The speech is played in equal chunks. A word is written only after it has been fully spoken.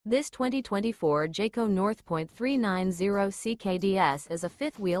This 2024 Jayco North Point 390 CKDS is a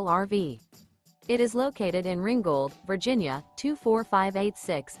fifth-wheel RV. It is located in Ringgold, Virginia,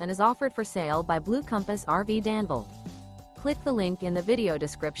 24586 and is offered for sale by Blue Compass RV Danville. Click the link in the video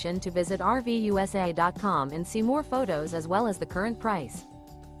description to visit RVUSA.com and see more photos as well as the current price.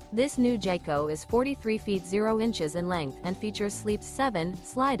 This new Jayco is 43 feet 0 inches in length and features sleeps 7,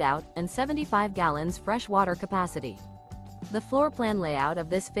 slide-out, and 75 gallons fresh water capacity. The floor plan layout of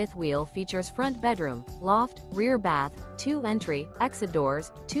this fifth wheel features front bedroom, loft, rear bath, 2 entry, exit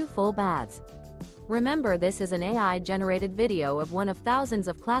doors, 2 full baths. Remember, this is an AI-generated video of one of thousands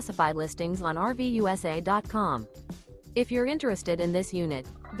of classified listings on RVUSA.com. If you're interested in this unit,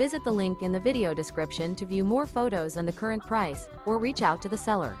 visit the link in the video description to view more photos and the current price, or reach out to the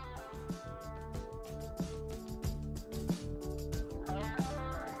seller.